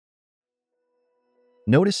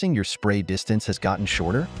Noticing your spray distance has gotten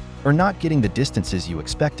shorter or not getting the distances you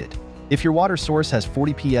expected? If your water source has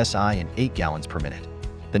 40 psi and 8 gallons per minute,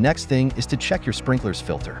 the next thing is to check your sprinkler's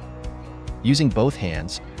filter. Using both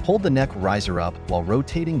hands, hold the neck riser up while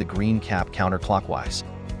rotating the green cap counterclockwise.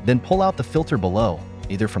 Then pull out the filter below,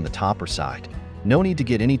 either from the top or side. No need to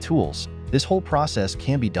get any tools. This whole process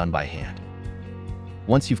can be done by hand.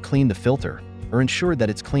 Once you've cleaned the filter, or ensured that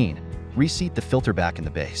it's clean, reseat the filter back in the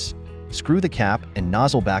base. Screw the cap and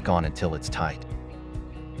nozzle back on until it's tight.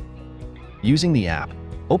 Using the app,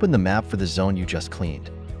 open the map for the zone you just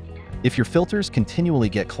cleaned. If your filters continually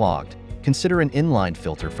get clogged, consider an inline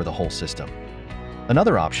filter for the whole system.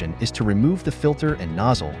 Another option is to remove the filter and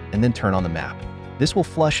nozzle and then turn on the map. This will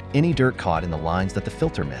flush any dirt caught in the lines that the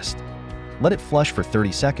filter missed. Let it flush for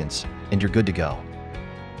 30 seconds, and you're good to go.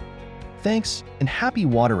 Thanks, and happy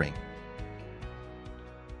watering!